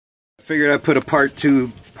Figured I'd put a part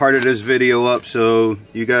of this video up so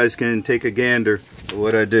you guys can take a gander at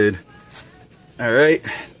what I did. Alright,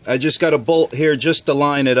 I just got a bolt here just to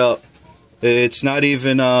line it up. It's not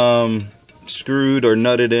even screwed or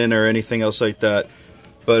nutted in or anything else like that.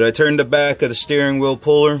 But I turned the back of the steering wheel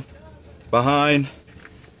puller behind.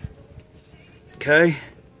 Okay.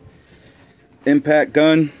 Impact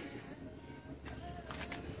gun.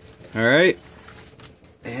 Alright.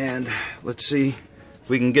 And let's see if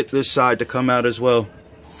we can get this side to come out as well.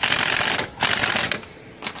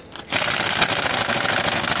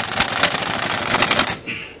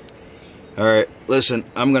 Alright, listen,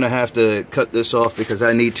 I'm going to have to cut this off because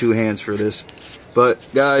I need 2 hands for this. But,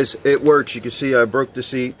 guys, it works. You can see I broke the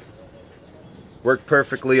seat. Worked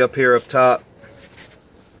perfectly up here up top.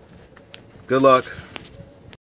 Good luck.